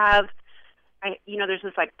everywhere that we have. There's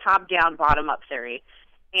this like top down, bottom up theory.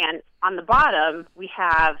 And on the bottom, we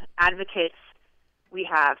have advocates, we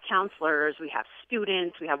have counselors, we have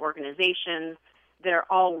students, we have organizations that are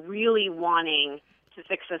all really wanting to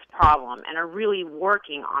fix this problem and are really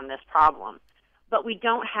working on this problem. But we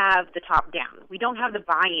don't have the top down. We don't have the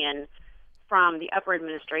buy-in from the upper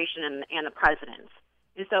administration and the presidents.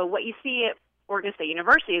 And so what you see at Oregon State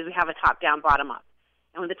University is we have a top down, bottom up.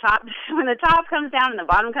 And when the top comes down and the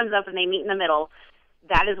bottom comes up and they meet in the middle,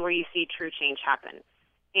 that is where you see true change happen.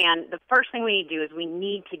 And the first thing we need to do is we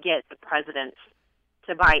need to get the presidents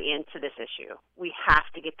to buy into this issue. We have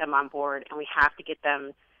to get them on board, and we have to get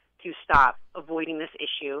them to stop avoiding this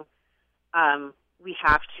issue. We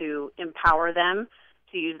have to empower them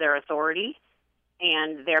to use their authority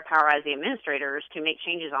and their power as the administrators to make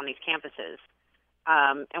changes on these campuses.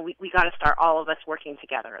 And we got to start all of us working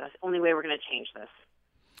together. That's the only way we're going to change this.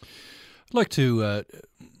 I'd like to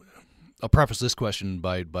I'll preface this question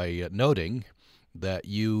by noting that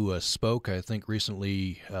you spoke, I think,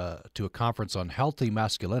 recently to a conference on healthy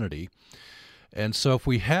masculinity. And so if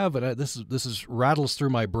we have, and this rattles through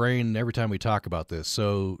my brain every time we talk about this,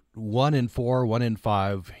 so 1 in 4, 1 in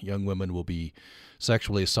 5 young women will be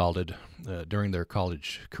sexually assaulted during their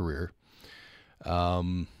college career.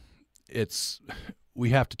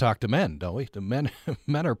 We have to talk to men, don't we? The men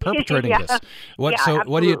are perpetrating this. What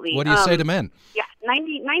do you say to men? Yeah,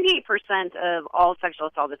 98% of all sexual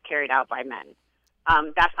assault is carried out by men.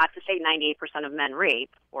 That's not to say 98% of men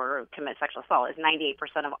rape or commit sexual assault. It's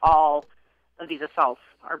 98% of all of these assaults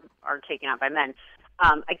are taken out by men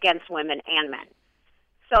against women and men.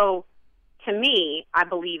 So, to me, I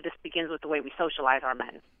believe this begins with the way we socialize our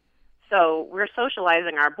men. So we're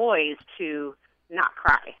socializing our boys to not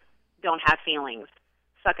cry, don't have feelings,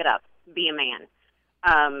 suck it up, be a man.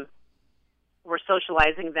 We're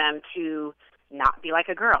socializing them to not be like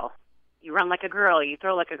a girl. You run like a girl, you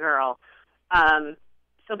throw like a girl.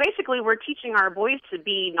 So basically, we're teaching our boys to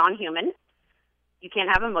be non-human. You can't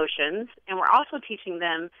have emotions. And we're also teaching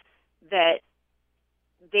them that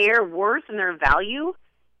their worth and their value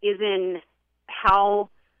is in how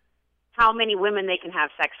many women they can have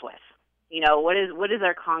sex with. What is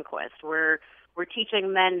their conquest? We're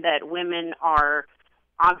teaching men that women are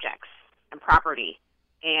objects and property,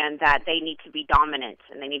 and that they need to be dominant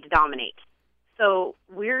and they need to dominate. So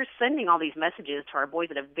we're sending all these messages to our boys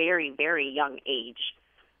at a very, very young age.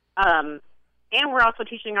 And we're also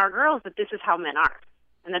teaching our girls that this is how men are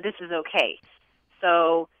and that this is okay.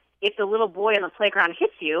 So if the little boy on the playground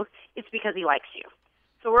hits you, it's because he likes you.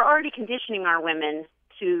 So we're already conditioning our women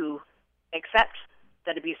to accept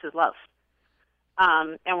that abuse is love.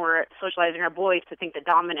 and we're socializing our boys to think that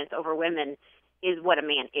dominance over women is what a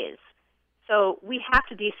man is. So we have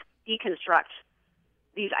to deconstruct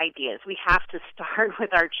these ideas. We have to start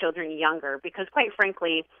with our children younger because, quite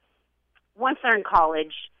frankly, once they're in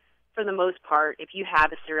college, for the most part, if you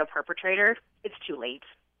have a serial perpetrator, it's too late.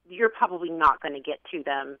 You're probably not going to get to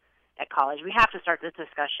them at college. We have to start this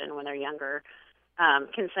discussion when they're younger.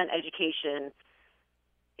 Consent education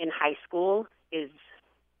in high school is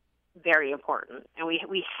very important, and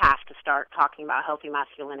we have to start talking about healthy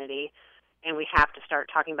masculinity, and we have to start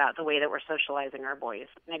talking about the way that we're socializing our boys.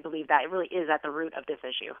 And I believe that it really is at the root of this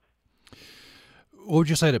issue. What would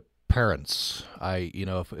you say to parents?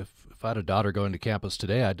 If I had a daughter going to campus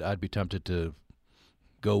today, I'd be tempted to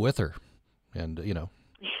go with her, and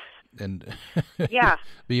and yeah,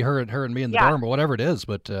 be her and me in the dorm or whatever it is.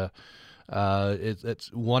 But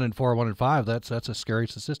it's 1 in 4, 1 in 5. That's a scary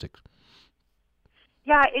statistic.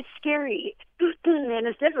 Yeah, it's scary and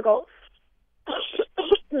it's difficult.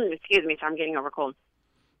 Excuse me, so I'm getting over a cold.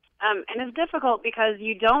 And it's difficult because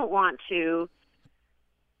you don't want to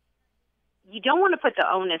put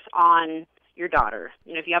the onus on your daughter.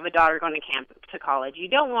 If you have a daughter going to college, you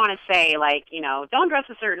don't want to say, don't dress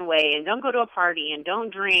a certain way and don't go to a party and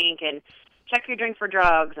don't drink and check your drink for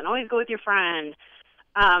drugs and always go with your friend.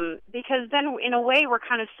 Because then, in a way, we're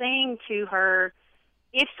kind of saying to her,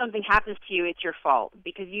 if something happens to you, it's your fault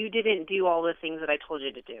because you didn't do all the things that I told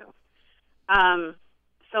you to do.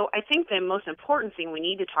 So I think the most important thing we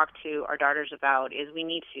need to talk to our daughters about is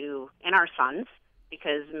and our sons,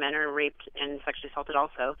 because men are raped and sexually assaulted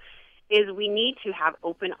also, is we need to have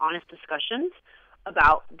open, honest discussions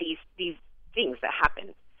about these things that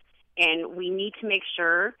happen. And we need to make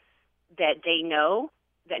sure that they know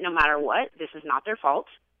that no matter what, this is not their fault,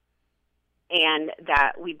 and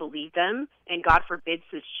that we believe them. And God forbid,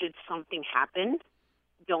 should something happen,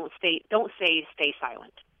 don't say stay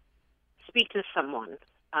silent. Speak to someone.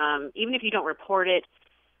 Even if you don't report it,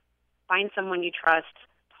 find someone you trust,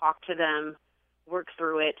 talk to them, work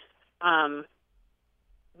through it.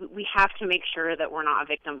 We have to make sure that we're not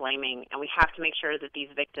victim blaming, and we have to make sure that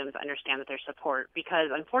these victims understand that there's support,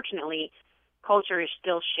 because unfortunately, culture is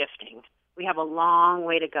still shifting. We have a long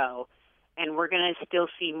way to go, and we're going to still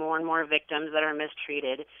see more and more victims that are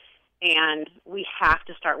mistreated, and we have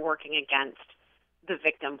to start working against the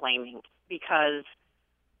victim blaming, because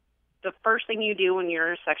the first thing you do when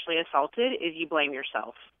you're sexually assaulted is you blame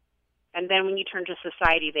yourself. And then when you turn to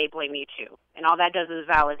society, they blame you too. And all that does is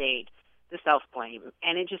validate the self-blame.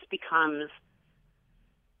 And it just becomes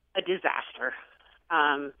a disaster.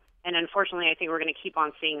 And unfortunately, I think we're going to keep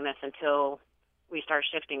on seeing this until we start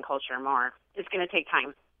shifting culture more. It's going to take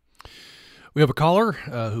time. We have a caller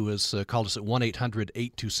who has called us at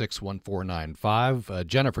 1-800-826-1495.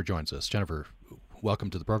 Jennifer joins us. Jennifer, welcome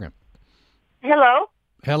to the program. Hello?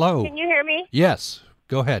 Hello. Can you hear me? Yes.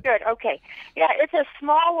 Go ahead. Good. Okay. Yeah, it's a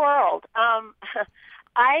small world.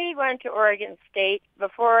 I went to Oregon State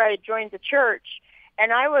before I joined the church,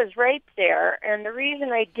 and I was raped there. And the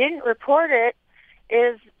reason I didn't report it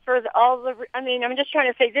is I'm just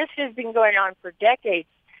trying to say this has been going on for decades.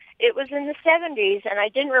 It was in the 70s, and I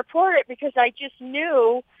didn't report it because I just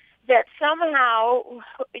knew that somehow,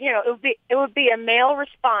 it would be a male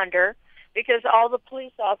responder because all the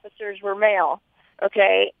police officers were male.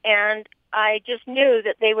 Okay, and I just knew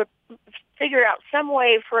that they would figure out some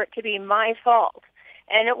way for it to be my fault.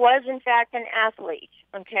 And it was, in fact, an athlete,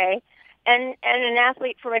 okay, and an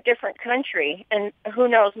athlete from a different country. And who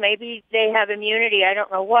knows, maybe they have immunity, I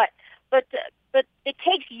don't know what. But it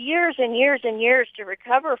takes years and years and years to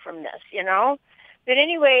recover from this, But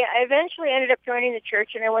anyway, I eventually ended up joining the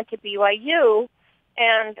church, and I went to BYU,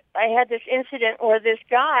 and I had this incident where this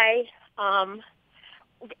guy I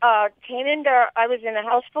was in a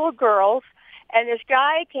house full of girls, and this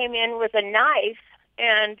guy came in with a knife,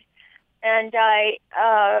 and I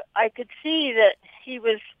could see that he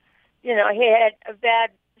was, he had a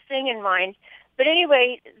bad thing in mind. But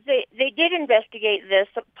anyway, they did investigate this.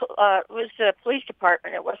 It was the police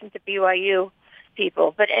department. It wasn't the BYU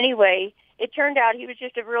people. But anyway, it turned out he was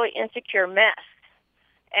just a really insecure mess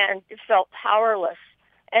and felt powerless.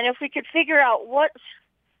 And if we could figure out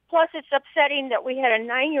plus, it's upsetting that we had a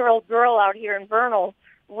 9-year-old girl out here in Vernal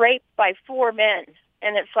raped by 4 men.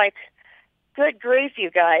 And it's like, good grief, you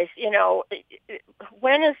guys.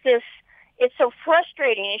 When is this? It's so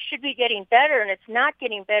frustrating. It should be getting better, and it's not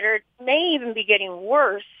getting better. It may even be getting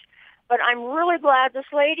worse. But I'm really glad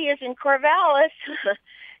this lady is in Corvallis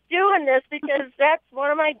doing this, because that's one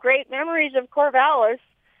of my great memories of Corvallis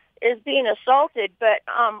is being assaulted. But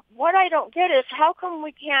what I don't get is how come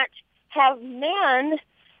we can't have men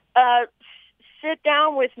sit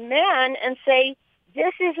down with men and say,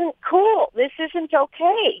 this isn't cool. This isn't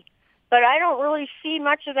okay. But I don't really see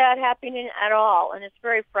much of that happening at all, and it's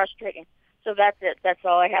very frustrating. So that's it. That's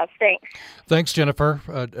all I have. Thanks. Thanks, Jennifer.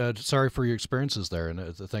 Sorry for your experiences there,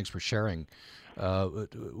 and thanks for sharing.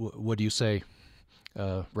 What do you say,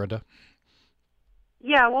 Brenda?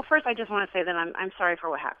 Yeah, well, first I just want to say that I'm sorry for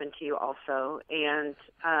what happened to you also, and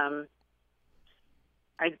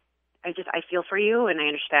I feel for you, and I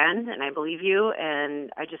understand, and I believe you,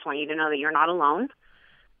 and I just want you to know that you're not alone.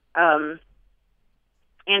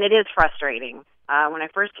 And it is frustrating. When I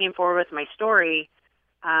first came forward with my story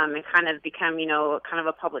and kind of become, kind of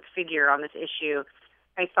a public figure on this issue,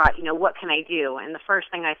 I thought, what can I do? And the first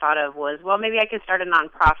thing I thought of was, well, maybe I could start a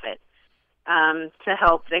nonprofit to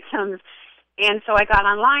help victims. And so I got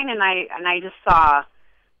online and I just saw,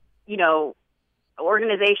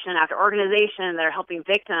 organization after organization that are helping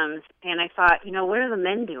victims. And I thought, what are the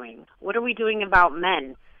men doing? What are we doing about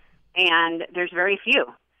men? And there's very few.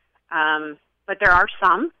 But there are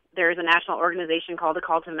some. There's a national organization called the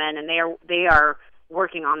Call to Men, and they are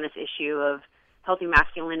working on this issue of healthy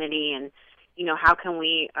masculinity and, how can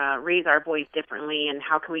we raise our boys differently and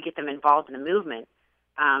how can we get them involved in the movement?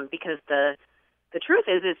 Because the truth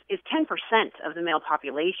is 10% of the male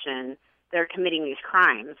population that are committing these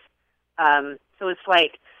crimes. So it's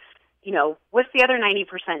like, what's the other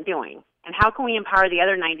 90% doing? And how can we empower the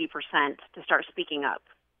other 90% to start speaking up?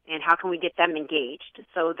 And how can we get them engaged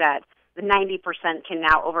so that the 90% can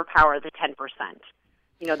now overpower the 10%?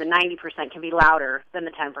 The 90% can be louder than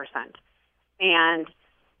the 10%. And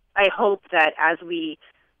I hope that as we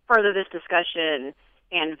further this discussion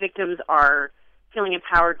and victims are feeling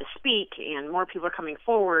empowered to speak and more people are coming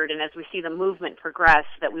forward, and as we see the movement progress,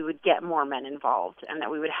 that we would get more men involved and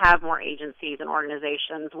that we would have more agencies and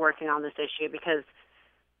organizations working on this issue, because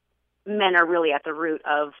men are really at the root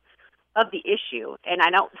of the issue. And I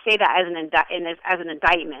don't say that as an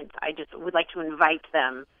indictment. I just would like to invite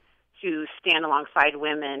them to stand alongside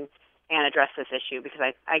women and address this issue, because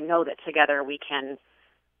I know that together we can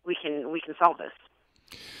solve this.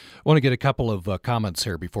 I want to get a couple of comments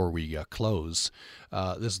here before we close.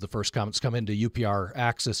 This is the first comments come into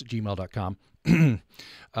upraccess@gmail.com.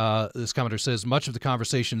 This commenter says, much of the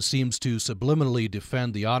conversation seems to subliminally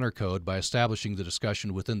defend the honor code by establishing the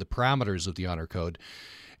discussion within the parameters of the honor code.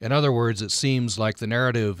 In other words, it seems like the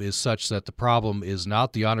narrative is such that the problem is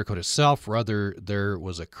not the honor code itself, rather there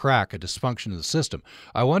was a crack, a dysfunction in the system.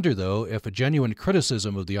 I wonder, though, if a genuine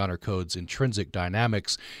criticism of the honor code's intrinsic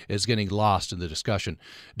dynamics is getting lost in the discussion.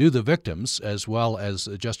 Do the victims, as well as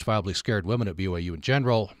justifiably scared women at BYU in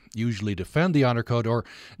general, usually defend the honor code, or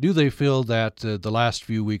do they feel that the last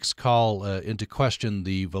few weeks call into question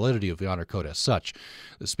the validity of the honor code as such?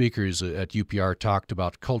 The speakers at UPR talked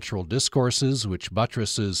about cultural discourses, which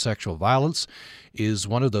buttresses sexual violence. Is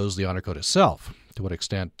one of those the honor code itself? To what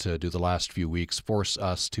extent do the last few weeks force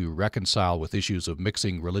us to reconcile with issues of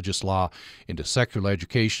mixing religious law into secular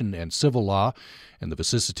education and civil law and the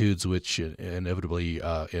vicissitudes which inevitably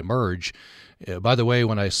emerge? By the way,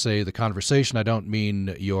 when I say the conversation, I don't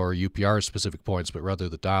mean your UPR specific points, but rather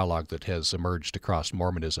the dialogue that has emerged across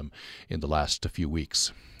Mormonism in the last few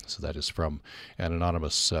weeks. So that is from an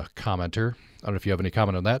anonymous commenter. I don't know if you have any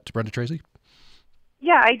comment on that, Brenda Tracy?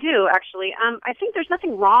 Yeah, I do, actually. I think there's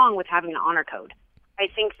nothing wrong with having an honor code. I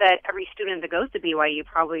think that every student that goes to BYU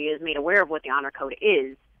probably is made aware of what the honor code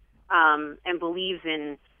is and believes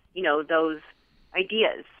in, those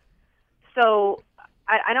ideas. So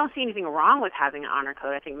I don't see anything wrong with having an honor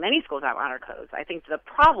code. I think many schools have honor codes. I think the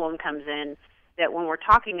problem comes in that when we're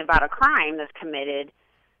talking about a crime that's committed,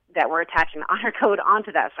 that we're attaching the honor code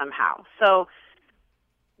onto that somehow. So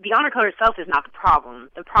the honor code itself is not the problem.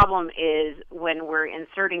 The problem is when we're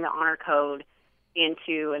inserting the honor code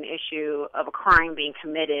into an issue of a crime being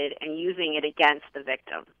committed and using it against the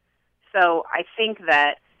victim. So I think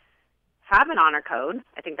that have an honor code,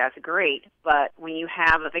 I think that's great, but when you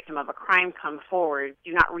have a victim of a crime come forward,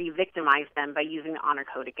 do not re-victimize them by using the honor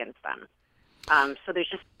code against them. So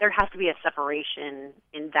there has to be a separation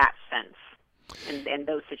in that sense in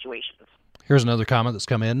those situations. Here's another comment that's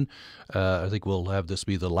come in. I think we'll have this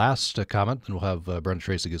be the last comment, and we'll have Brenda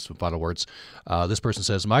Tracy give some final words. This person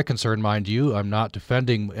says, my concern, mind you, I'm not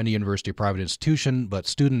defending any university or private institution, but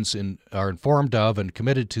students are informed of and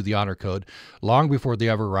committed to the honor code long before they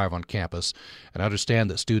ever arrive on campus, and understand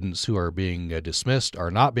that students who are being dismissed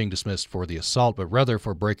are not being dismissed for the assault, but rather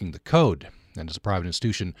for breaking the code. And as a private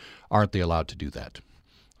institution, aren't they allowed to do that?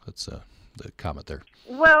 That's the comment there.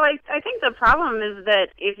 Well, I think the problem is that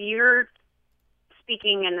if you're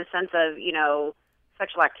speaking in the sense of,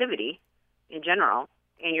 sexual activity in general,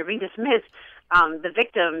 and you're being dismissed, the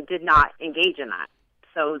victim did not engage in that.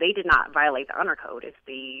 So they did not violate the honor code. It's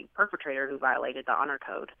the perpetrator who violated the honor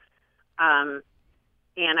code. And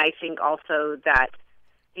I think also that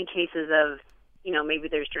in cases of, maybe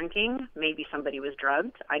there's drinking, maybe somebody was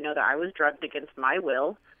drugged. I know that I was drugged against my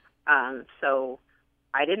will, so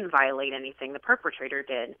I didn't violate anything. The perpetrator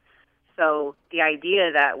did. So the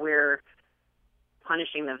idea that we're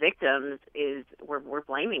punishing the victims is we're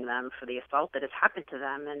blaming them for the assault that has happened to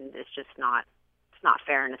them, and it's just not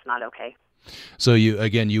fair, and it's not okay. So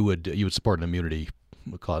you would support an immunity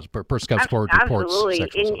clause. Person comes forward, reports absolutely.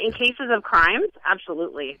 sexual assault. In cases of crimes,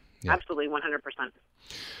 absolutely. Yeah. Absolutely, 100%.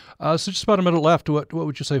 So just about a minute left. What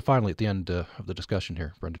would you say finally at the end of the discussion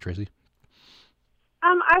here, Brenda Tracy?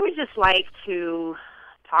 I would just like to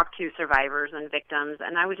talk to survivors and victims,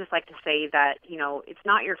 and I would just like to say that, it's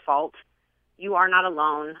not your fault. You are not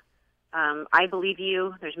alone. I believe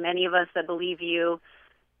you. There's many of us that believe you,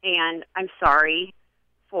 and I'm sorry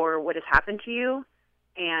for what has happened to you,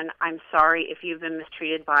 and I'm sorry if you've been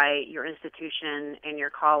mistreated by your institution and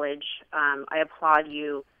your college. I applaud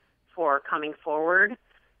you for coming forward,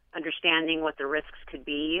 understanding what the risks could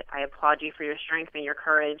be. I applaud you for your strength and your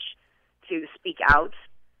courage to speak out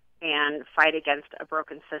and fight against a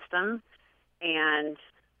broken system, and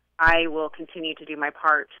I will continue to do my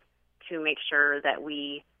part to make sure that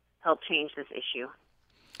we help change this issue.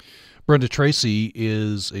 Brenda Tracy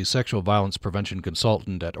is a sexual violence prevention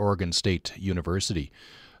consultant at Oregon State University.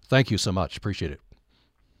 Thank you so much. Appreciate it.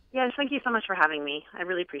 Yes, thank you so much for having me. I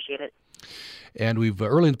really appreciate it. And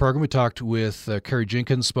early in the program, we talked with Carrie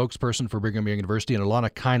Jenkins, spokesperson for Brigham Young University, and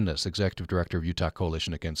Alana Kindness, executive director of Utah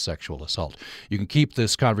Coalition Against Sexual Assault. You can keep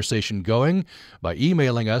this conversation going by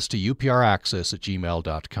emailing us to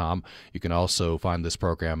upraccess@gmail.com. You can also find this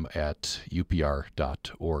program at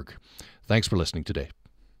upr.org. Thanks for listening today.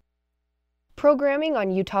 Programming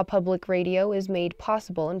on Utah Public Radio is made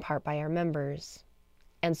possible in part by our members.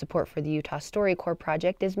 And support for the Utah StoryCorps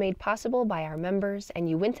project is made possible by our members and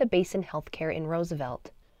Uinta Basin Healthcare in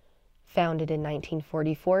Roosevelt. Founded in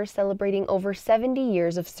 1944, celebrating over 70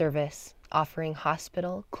 years of service, offering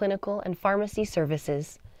hospital, clinical, and pharmacy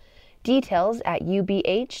services. Details at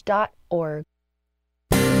ubh.org.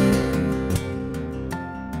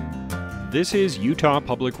 This is Utah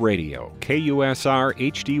Public Radio, KUSR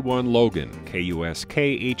HD1 Logan,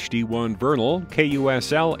 KUSK HD1 Vernal,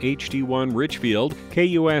 KUSL HD1 Richfield,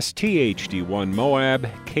 KUST HD1 Moab,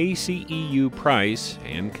 KCEU Price,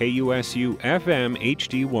 and KUSU FM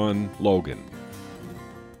HD1 Logan.